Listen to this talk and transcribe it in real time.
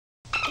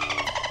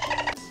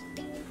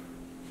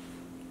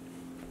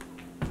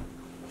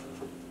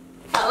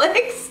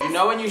Alex. You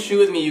know when you shoot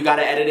with me, you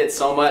gotta edit it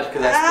so much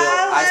because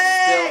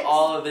I spill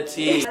all of the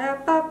tea.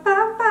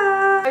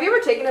 Have you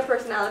ever taken a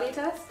personality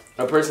test?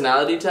 A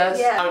personality test?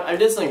 Yeah. I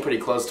did something pretty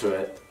close to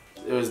it.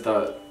 It was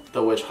the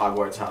which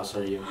Hogwarts house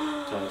are you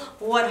test.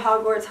 What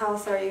Hogwarts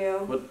house are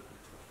you?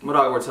 What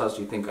Hogwarts house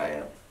do you think I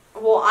am?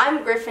 Well,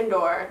 I'm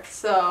Gryffindor,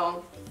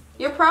 so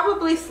you're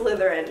probably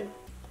Slytherin.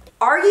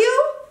 Are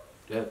you?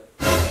 Yep.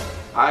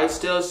 I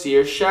still see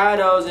your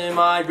shadows in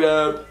my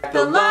road.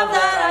 The love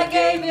that I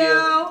gave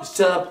you. It's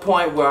to the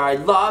point where I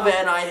love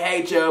and I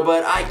hate you,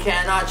 but I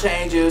cannot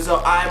change you,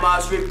 so I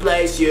must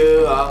replace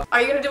you.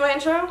 Are you gonna do my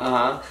intro?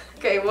 Uh-huh.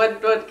 Okay,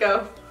 what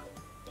go?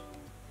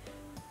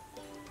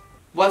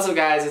 What's up,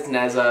 guys? It's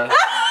NEZZA.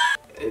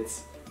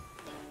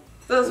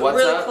 That was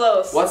really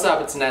close. What's up?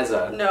 It's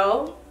NEZZA.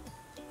 No.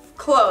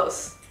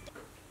 Close.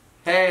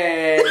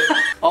 Hey.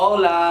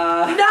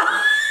 Hola. No.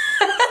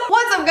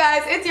 What's up,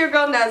 guys? It's your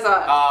girl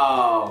NEZZA.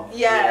 Oh. Yes,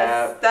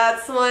 yeah.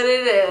 that's what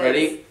it is.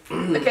 Ready?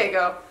 Okay,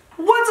 go.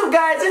 What's up,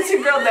 guys? It's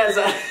your girl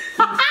NEZZA.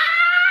 Why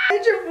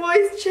did your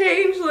voice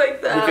change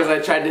like that? Because I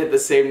tried to hit the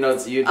same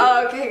notes you did.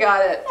 Oh, okay,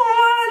 got it.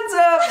 What's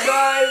up,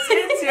 guys?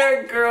 It's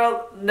your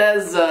girl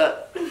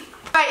NEZZA.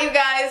 Alright, you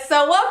guys,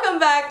 so welcome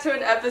back to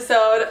an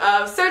episode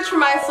of Search for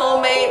My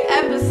Soulmate,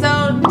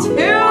 episode 2.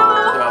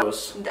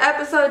 Dose.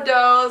 Episode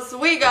dose.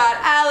 We got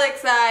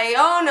Alex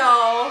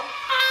Aiono.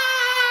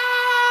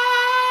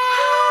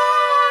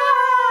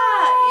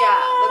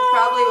 Yeah, that's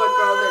probably what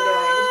girls are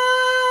doing.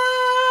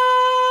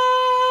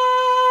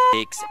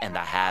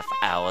 6.5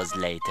 hours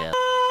later.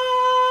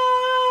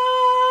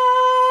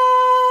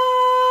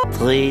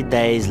 3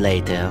 days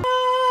later.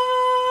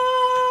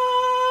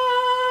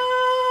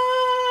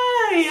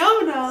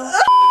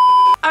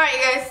 Alright,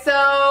 you guys,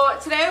 so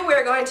today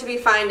we're going to be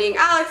finding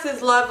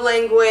Alex's love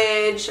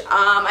language.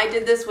 I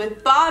did this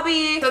with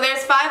Bobby. So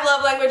there's 5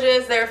 love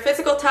languages. They're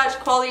physical touch,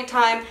 quality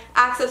time,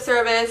 acts of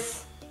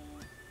service,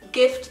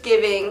 gift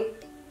giving,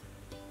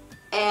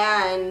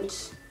 and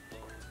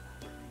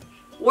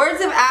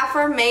words of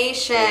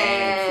affirmation.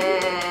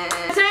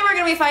 Today we're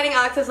going to be finding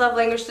Alex's love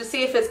language to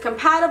see if it's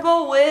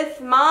compatible with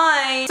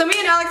mine. So me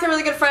and Alex are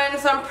really good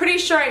friends, so I'm pretty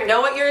sure I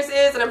know what yours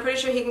is, and I'm pretty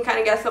sure he can kind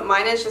of guess what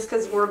mine is just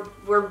because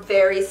we're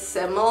very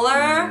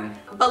similar.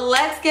 But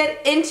let's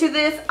get into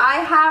this.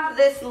 I have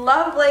this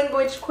love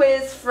language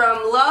quiz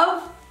from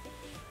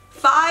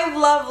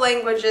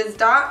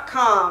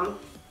 5lovelanguages.com.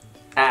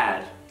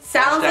 Ad.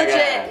 Sounds Hashtag legit,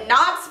 ad.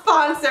 not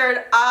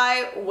sponsored,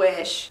 I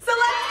wish. So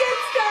let's get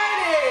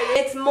started.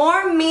 It's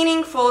more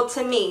meaningful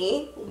to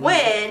me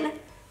when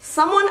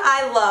someone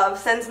I love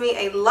sends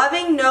me a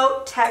loving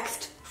note,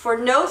 text for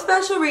no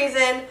special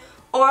reason,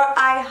 or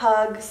I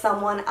hug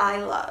someone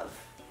I love.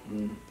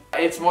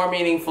 It's more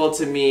meaningful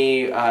to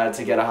me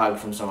to get a hug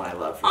from someone I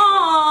love.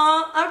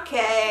 Aww,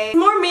 okay. It's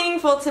more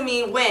meaningful to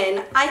me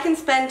when I can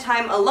spend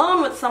time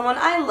alone with someone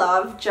I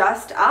love,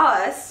 just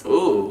us.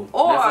 Ooh.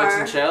 Or Netflix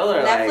and chill,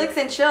 or Netflix like...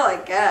 and chill,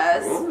 I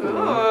guess.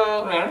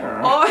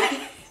 Or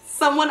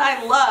someone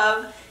I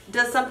love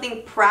does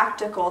something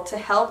practical to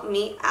help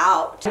me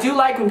out. I do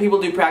like when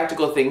people do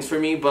practical things for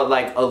me, but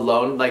like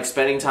alone, like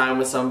spending time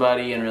with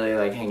somebody and really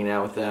like hanging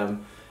out with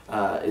them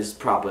is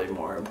probably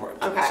more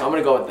important. Okay. So I'm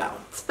gonna go with that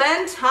one.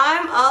 Spend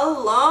time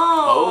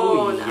alone.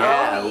 Oh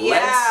yeah, Oh,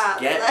 yeah.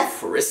 Let's get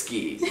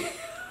frisky.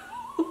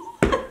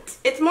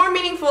 It's more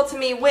meaningful to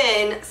me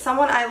when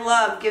someone I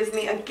love gives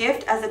me a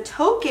gift as a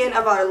token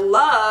of our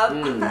love,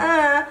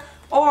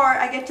 or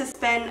I get to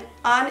spend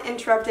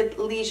uninterrupted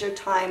leisure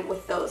time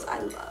with those I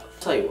love. I'll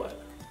tell you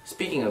what,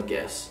 speaking of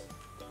gifts,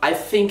 I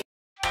think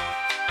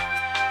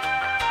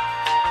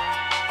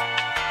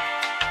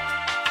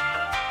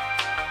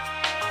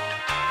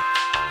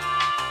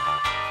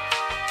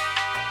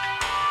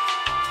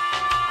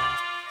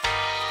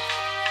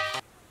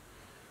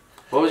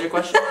what was your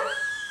question?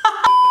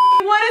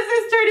 What is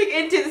this turning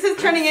into? This is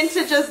turning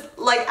into just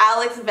like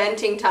Alex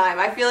venting time.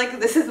 I feel like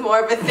this is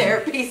more of a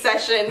therapy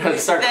session. I'm gonna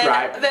start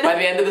crying. By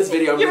the end of this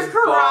video, I'm you're just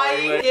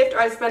crying. bawling. Gift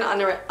or I spend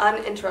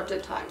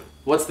uninterrupted time.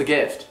 What's the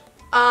gift?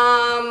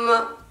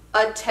 A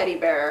teddy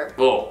bear.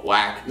 Oh,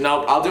 whack.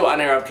 Nope, I'll do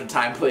uninterrupted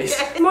time, please.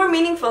 It's more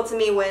meaningful to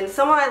me when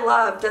someone I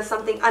love does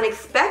something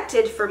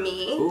unexpected for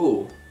me.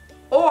 Ooh.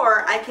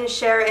 Or I can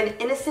share an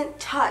innocent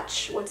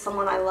touch with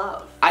someone I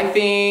love. I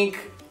think,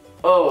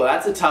 oh,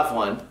 that's a tough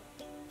one.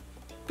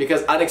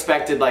 Because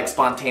unexpected, like,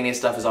 spontaneous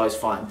stuff is always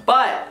fun.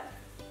 But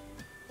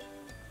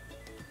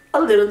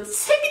a little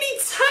tickety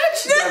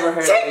touch never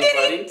hurt anybody.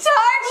 Tickety touch!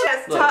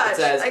 Yes, Look, touch. it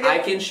says, I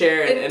can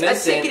share an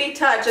innocent... A tickety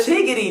touch.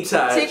 Tickety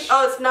touch.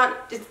 Oh, it's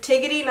not... It's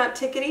tiggity, not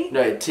tickety?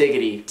 No,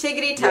 tiggity.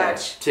 Tiggity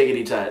touch. Yeah,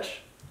 tiggity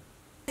touch.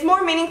 It's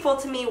more meaningful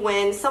to me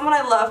when someone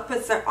I love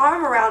puts their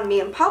arm around me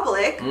in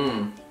public,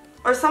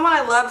 or someone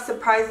I love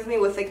surprises me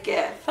with a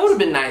gift. That would have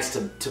been nice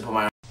to put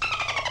my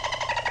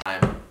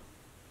arm.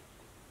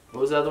 What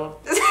was the other one?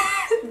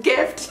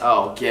 Gift.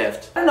 Oh,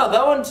 gift. I don't know,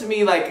 that one to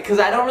me, like, because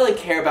I don't really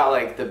care about,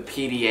 like, the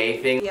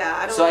PDA thing. Yeah,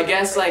 I don't So really I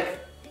guess, like,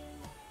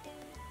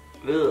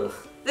 ugh.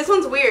 This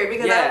one's weird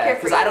because I don't care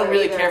for because I don't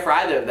really either. care for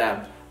either of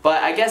them.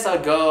 But I guess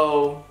I'll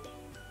go,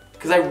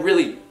 because I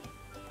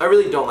I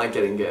really don't like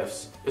getting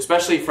gifts,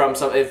 especially from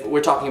if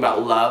we're talking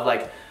about love.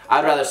 Like,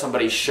 I'd rather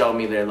somebody show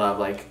me their love.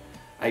 Like,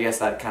 I guess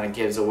that kind of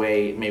gives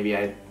away, maybe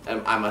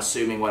I'm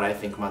assuming what I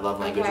think my love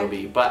language will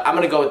be. But I'm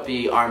gonna go with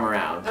the arm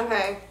around.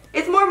 Okay.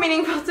 It's more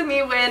meaningful to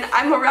me when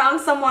I'm around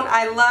someone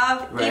I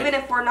love, even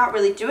if we're not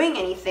really doing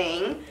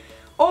anything.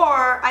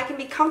 Or I can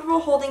be comfortable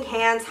holding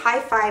hands,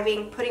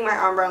 high-fiving, putting my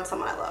arm around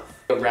someone I love.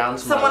 Around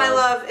someone I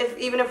love,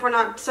 even if we're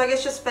not, so I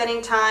guess just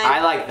spending time.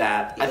 I like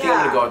that. I think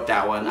I'm gonna go with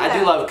that one. I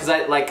do love,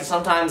 because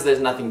sometimes there's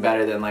nothing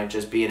better than like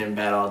just being in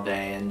bed all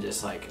day and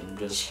just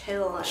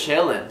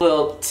chilling. A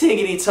little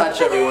tiggity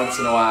touch every once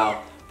in a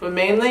while. But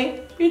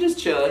mainly, you're just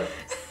chilling.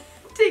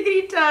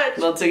 Tiggity touch.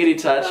 Little tiggity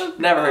touch. Oh,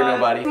 never hurt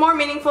nobody. It's more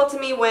meaningful to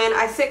me when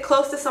I sit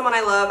close to someone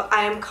I love,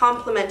 I am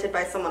complimented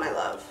by someone I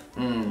love.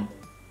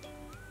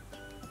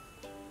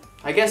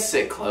 I guess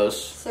sit close.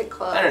 Sit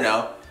close. I don't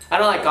know. I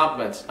don't like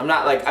compliments. I'm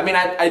not like, I mean,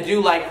 I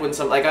do like when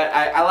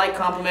I like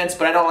compliments,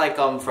 but I don't like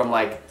them from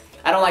like,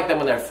 I don't like them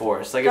when they're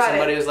forced. Like if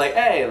somebody was like,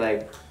 hey,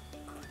 like,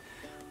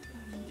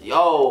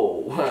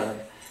 yo,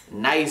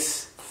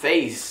 nice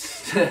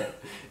face.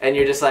 And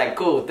you're just like,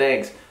 cool,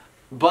 thanks.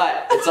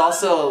 But it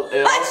also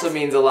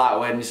means a lot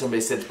when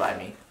somebody sits by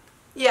me.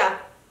 Yeah.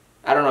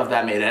 I don't know if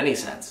that made any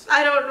sense.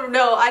 I don't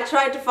know. I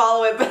tried to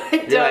follow it, but I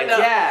don't know.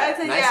 Yeah,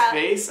 nice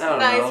face. I don't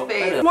know. Nice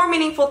face. It's more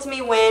meaningful to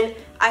me when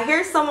I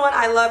hear someone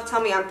I love tell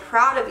me I'm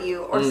proud of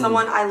you, or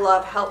someone I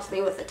love helps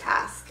me with a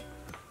task.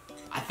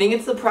 I think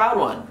it's the proud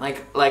one.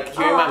 Like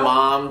hearing my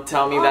mom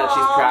tell me that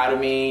she's proud of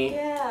me.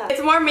 Yeah.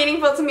 It's more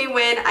meaningful to me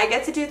when I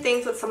get to do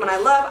things with someone I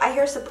love. I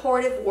hear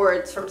supportive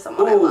words from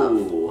someone I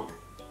love.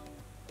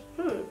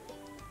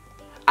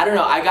 I don't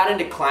know. I got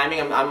into climbing.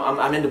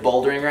 I'm into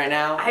bouldering right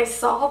now. I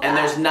saw that. And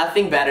there's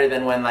nothing better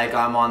than when when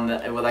I'm on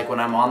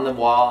the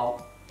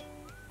wall,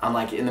 I'm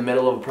like in the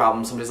middle of a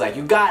problem. Somebody's like,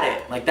 "You got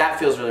it!" Like that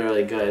feels really,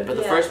 really good. But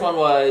the first one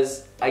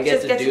was I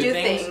get to do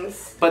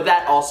things. But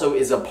that also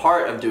is a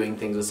part of doing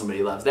things with somebody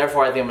who loves.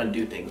 Therefore, I think I'm gonna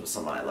do things with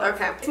someone I love.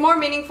 Okay. It's more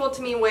meaningful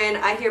to me when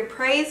I hear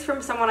praise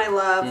from someone I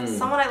love.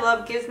 Someone I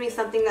love gives me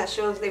something that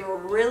shows they were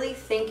really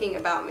thinking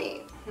about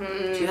me.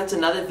 See, that's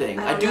another thing.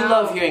 I do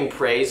love hearing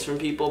praise from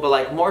people, but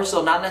like more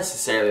so, not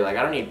necessarily like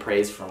I don't need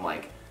praise from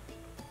like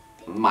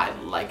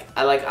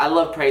I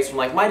love praise from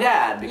like my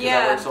dad because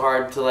I work so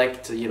hard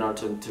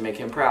to make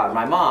him proud.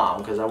 My mom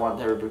because I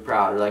want her to be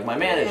proud, or like my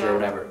manager or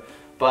whatever.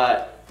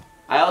 But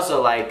I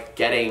also like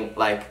getting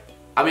I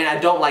mean I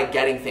don't like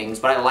getting things,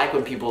 but I like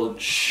when people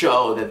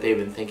show that they've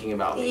been thinking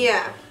about me.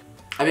 Yeah.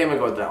 I think I'm gonna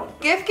go with that one.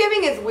 Gift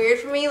giving is weird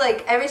for me.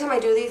 Like every time I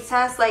do these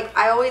tests, like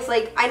I always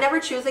I never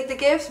choose like the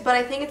gifts, but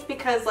I think it's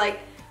because like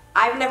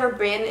I've never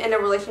been in a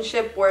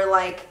relationship where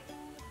like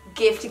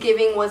gift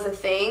giving was a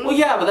thing. Well,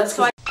 yeah, but that's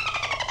so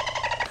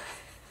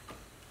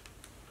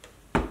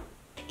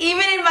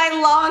even in my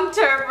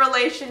long-term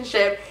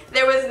relationship,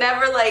 there was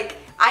never like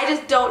I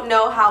just don't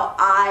know how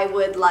I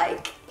would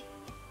like.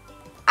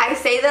 I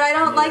say that I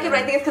don't like it, but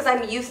I think it's because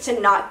I'm used to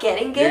not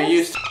getting gifts. You're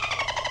used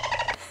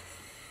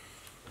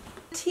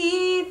to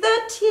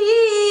the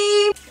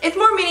tea. It's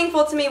more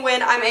meaningful to me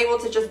when I'm able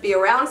to just be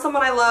around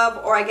someone I love,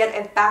 or I get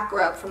a back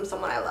rub from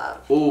someone I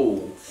love.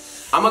 Ooh.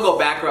 I'm gonna go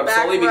back rub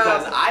solely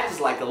because I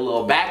just like a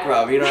little back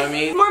rub, you know what I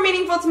mean? It's more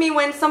meaningful to me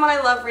when someone I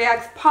love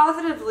reacts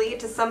positively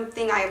to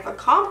something I've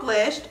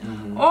accomplished,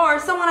 or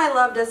someone I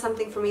love does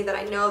something for me that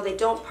I know they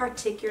don't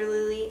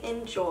particularly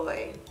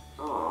enjoy.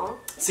 Aww.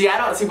 See,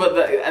 but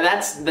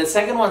that's the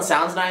second one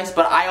sounds nice,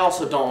 but I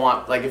also don't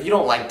want, like, if you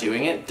don't like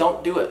doing it,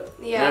 don't do it.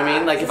 Yeah. You know what I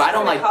mean? Like, if I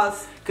don't like,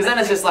 because then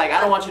it's just like, I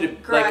don't want you to,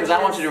 like, because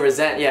I want you to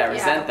resent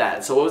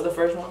that. So what was the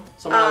first one?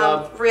 Someone I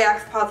love?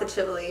 Reacts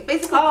positively.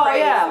 Basically, praise.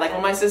 Yeah, like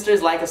when my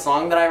sisters like a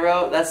song that I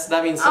wrote,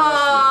 that means so much to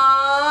me.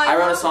 I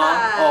wrote a song.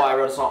 I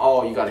wrote a song.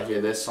 Oh, you gotta hear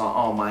this song.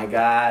 Oh my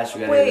gosh, you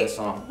gotta hear this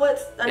song.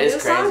 What's a new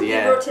song you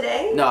wrote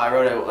today? No, I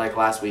wrote it like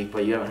last week,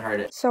 but you haven't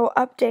heard it. So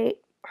update,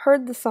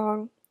 heard the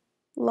song.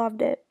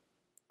 Loved it.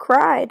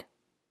 Cried.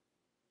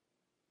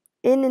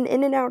 In an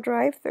In-N-Out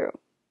drive-thru.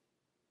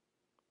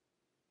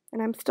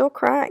 And I'm still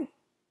crying.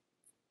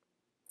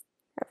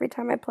 Every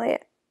time I play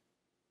it.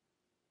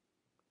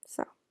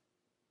 So.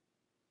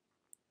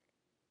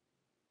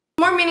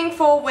 More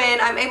meaningful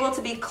when I'm able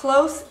to be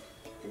close.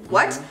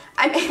 What?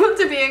 I'm able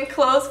to be in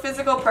close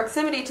physical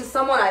proximity to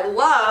someone I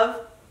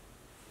love.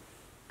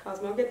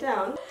 Cosmo, get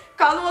down.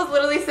 Cosmo was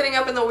literally sitting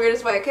up in the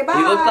weirdest way. Okay, bye.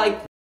 You look like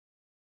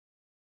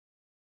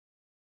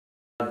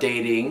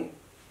dating.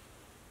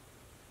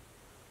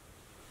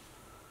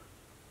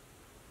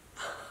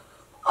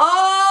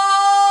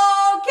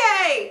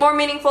 Okay! More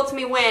meaningful to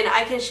me when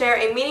I can share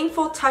a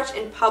meaningful touch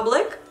in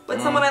public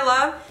with someone I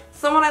love.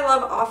 Someone I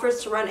love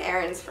offers to run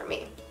errands for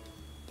me.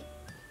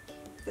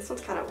 This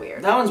one's kind of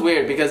weird. That one's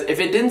weird because if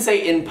it didn't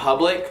say in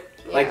public,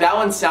 like that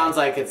one sounds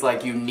like it's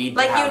like you need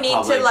to have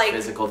public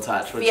physical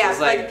touch, which is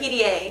like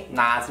PDA.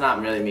 Nah, it's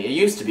not really me. It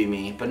used to be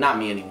me, but not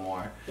me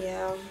anymore.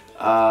 Yeah.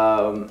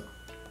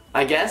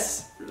 I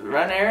guess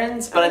run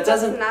errands, but it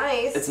doesn't.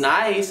 Nice. It's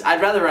nice.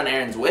 I'd rather run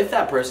errands with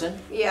that person.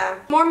 Yeah.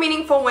 More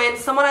meaningful when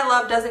someone I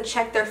love doesn't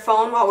check their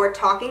phone while we're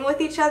talking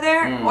with each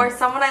other, or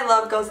someone I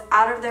love goes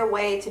out of their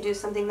way to do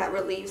something that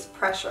relieves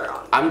pressure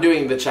on them. I'm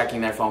doing the checking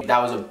their phone.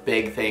 That was a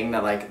big thing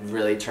that like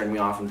really turned me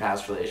off in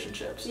past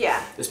relationships. Yeah.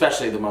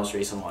 Especially the most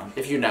recent one.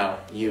 If you know,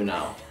 you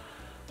know.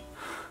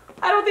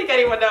 I don't think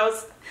anyone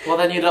knows. Well,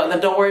 then you don't. Then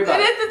don't worry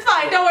about it. It's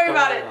fine. Don't worry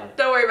about it.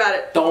 Don't worry about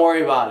it. Don't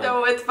worry about it.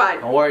 No, it's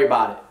fine. Don't worry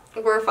about it.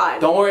 We're fine.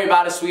 Don't worry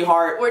about it,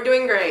 sweetheart. We're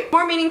doing great.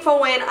 More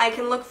meaningful when I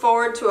can look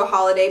forward to a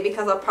holiday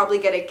because I'll probably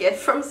get a gift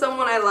from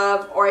someone I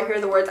love, or I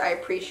hear the words, I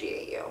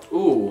appreciate you.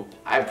 Ooh,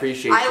 I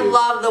appreciate you. I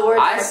love the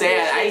words I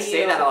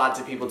say that a lot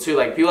to people too.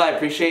 Like people I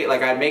appreciate,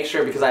 like I make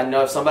sure, because I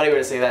know if somebody were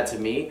to say that to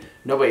me,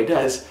 nobody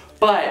does.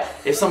 But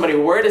if somebody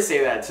were to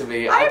say that to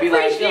me, I'd be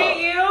like, yo. I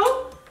appreciate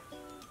you.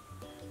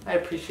 I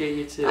appreciate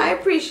you too. I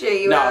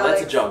appreciate you, No,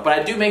 Alex. that's a joke. But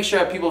I do make sure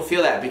that people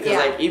feel that, because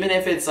like even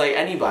if it's like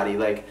anybody,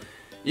 like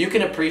you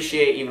can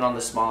appreciate even on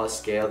the smallest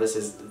scale. This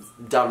is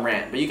dumb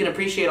rant, but you can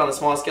appreciate on the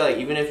smallest scale. Like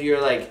even if you're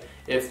like,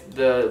 if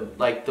the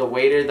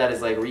waiter that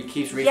is like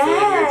keeps refilling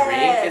your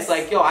drink, it's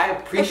like, yo, I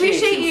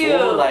appreciate you.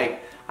 Fool.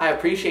 Like I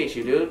appreciate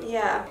you, dude.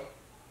 Yeah.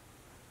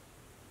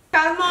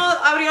 Cosmo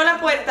abrió la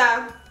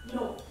puerta.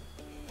 No.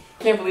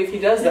 Can't believe he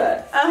does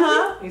that.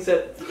 He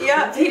said.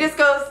 Yeah. He just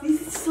goes.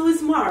 He's so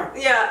smart.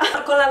 Yeah.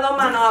 Con las dos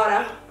manos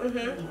ahora.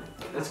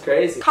 That's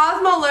crazy.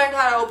 Cosmo learned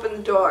how to open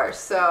the door,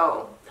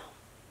 so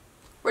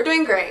we're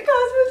doing great.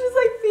 Cosmo's just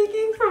like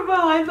peeking from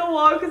behind the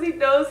wall because he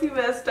knows he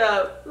messed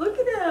up. Look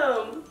at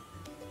him.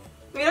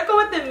 Mira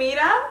como te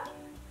mira.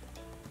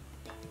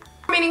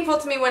 Meaningful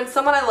to me when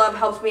someone I love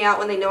helps me out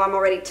when they know I'm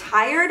already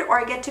tired, or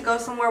I get to go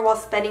somewhere while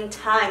spending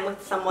time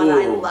with someone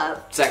I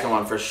love. Second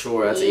one for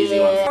sure. That's an easy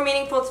one. More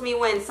meaningful to me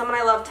when someone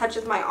I love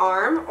touches my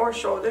arm or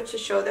shoulder to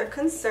show their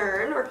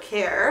concern or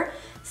care.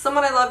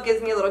 Someone I love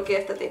gives me a little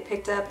gift that they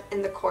picked up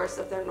in the course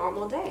of their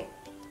normal day.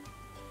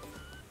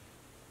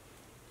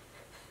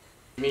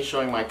 Me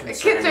showing my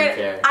concern and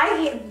care. I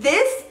hate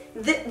this.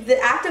 The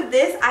act of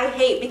this I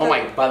hate because. Oh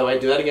my! By the way,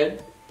 do that again.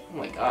 Oh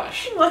my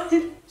gosh. What?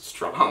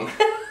 Strong.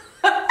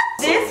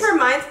 This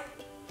reminds.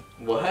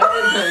 What?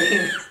 I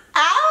mean,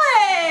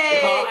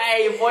 Alex! oh,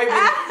 hey, your boy been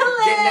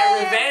getting that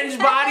revenge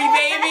body,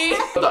 baby.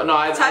 No,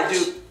 I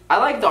do. I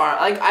like the arm.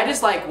 Like I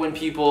just like when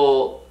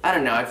people. I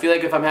don't know. I feel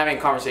like if I'm having a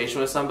conversation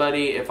with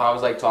somebody, if I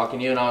was like talking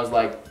to you and I was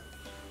like,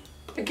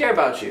 I care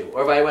about you,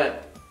 or if I went,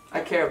 I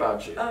care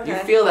about you. Okay. You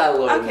feel that a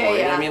little bit more.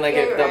 You know what I mean? Like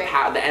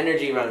the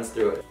energy runs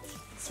through it.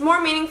 It's more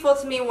meaningful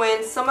to me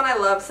when someone I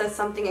love says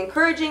something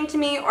encouraging to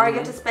me, or I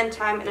get to spend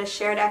time in a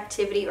shared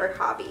activity or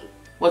hobby.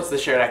 What's the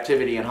shared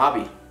activity and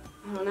hobby?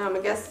 I don't know.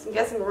 I'm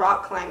guessing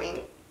rock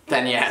climbing.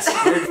 Then yes.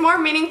 It's more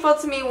meaningful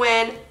to me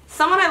when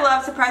someone I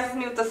love surprises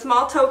me with a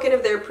small token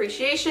of their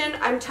appreciation.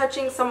 I'm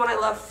touching someone I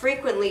love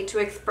frequently to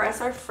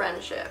express our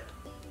friendship.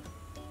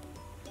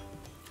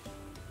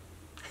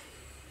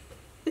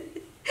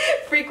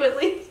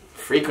 Frequently.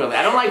 Frequently.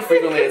 I don't like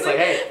frequently. It's like,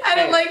 hey. I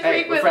don't like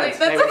frequently. We're friends.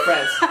 Hey, we're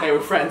friends. Hey, we're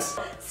friends.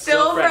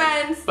 Still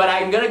friends. But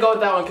I'm gonna go with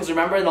that one because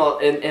remember in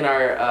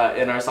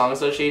our song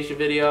association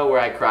video where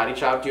I karate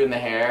chopped you in the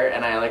hair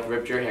and I like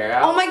ripped your hair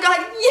out. Oh my god,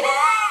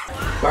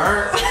 yeah!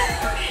 Burn.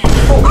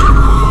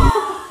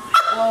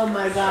 Oh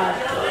my god.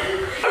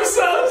 I'm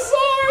so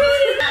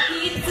sorry.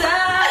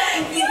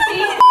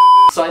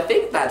 So I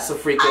think that's a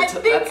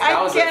frequent.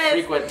 That was a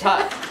frequent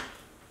touch.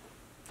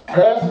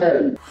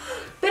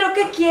 ¿Pero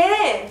qué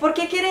quiere? ¿Por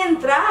qué quiere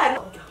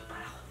entrar?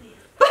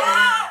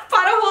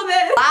 Para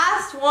joder.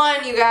 Last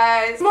one, you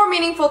guys. It's more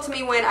meaningful to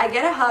me when I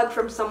get a hug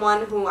from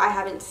someone who I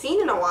haven't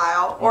seen in a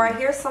while, or I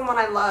hear someone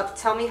I love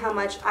tell me how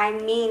much I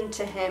mean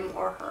to him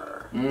or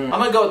her. I'm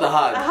gonna go with the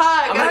hug. The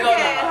hug.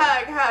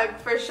 Okay, hug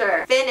for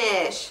sure.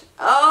 Finish.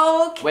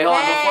 Okay. Wait, hold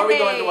on. Before we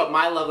go into what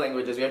my love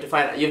language is, you have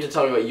to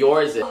tell me what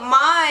yours is.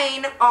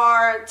 Mine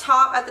are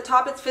at the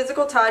top. It's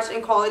physical touch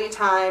and quality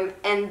time,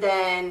 and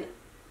then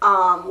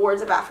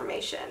words of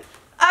affirmation.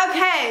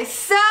 Okay,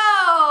 so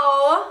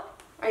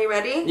are you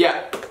ready?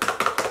 Yeah.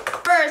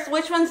 First,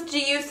 which ones do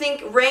you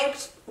think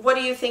ranked? What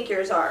do you think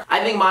yours are?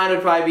 I think mine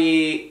would probably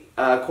be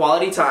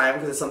quality time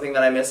because it's something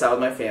that I miss out with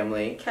my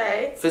family.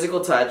 Okay.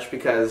 Physical touch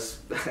because,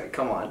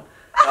 come on.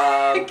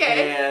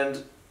 Okay.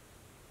 And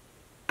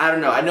I don't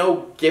know. I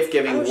know gift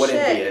giving wouldn't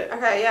be it.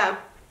 Okay, yeah.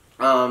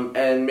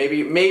 And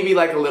maybe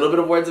like a little bit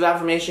of words of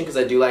affirmation because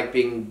I do like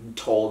being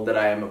told that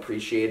I am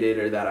appreciated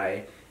or that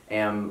I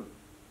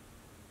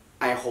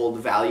hold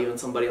value in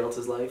somebody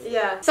else's life.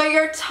 Yeah. So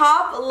your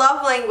top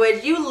love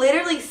language, you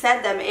literally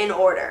said them in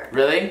order.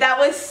 Really? That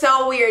was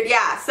so weird.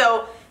 Yeah.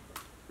 So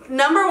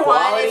number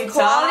one is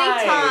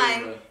quality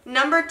time.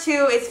 Number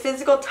 2 is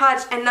physical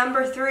touch, and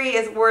number 3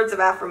 is words of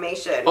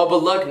affirmation. Oh,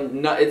 but look,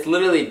 no, it's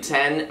literally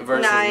 10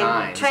 versus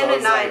 9. 10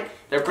 and 9. Like,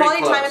 they're pretty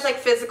quality close. Time is like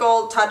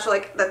physical touch,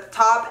 like the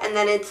top, and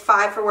then it's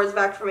 5 for words of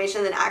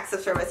affirmation, then acts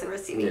of service and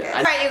receiving it.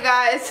 All right, you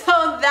guys. So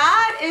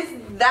that is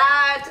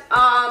that.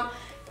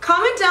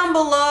 Comment down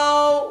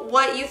below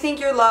what you think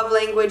your love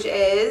language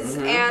is,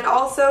 and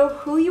also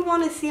who you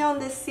want to see on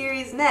this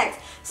series next.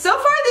 So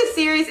far this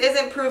series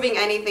isn't proving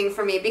anything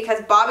for me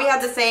because Bobby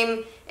had the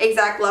same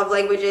exact love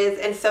languages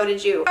and so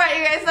did you. Alright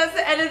you guys, that's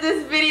the end of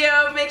this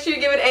video. Make sure you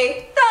give it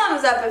a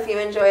thumbs up if you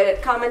enjoyed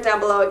it. Comment down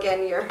below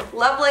again your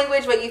love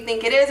language, what you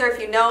think it is, or if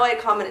you know it,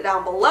 comment it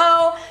down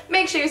below.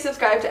 Make sure you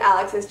subscribe to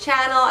Alex's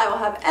channel. I will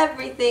have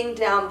everything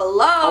down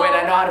below. Oh wait,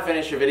 I know how to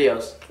finish your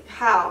videos.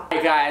 How?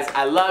 Hey guys,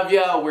 I love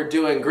you. We're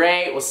doing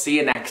great. We'll see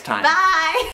you next time. Bye!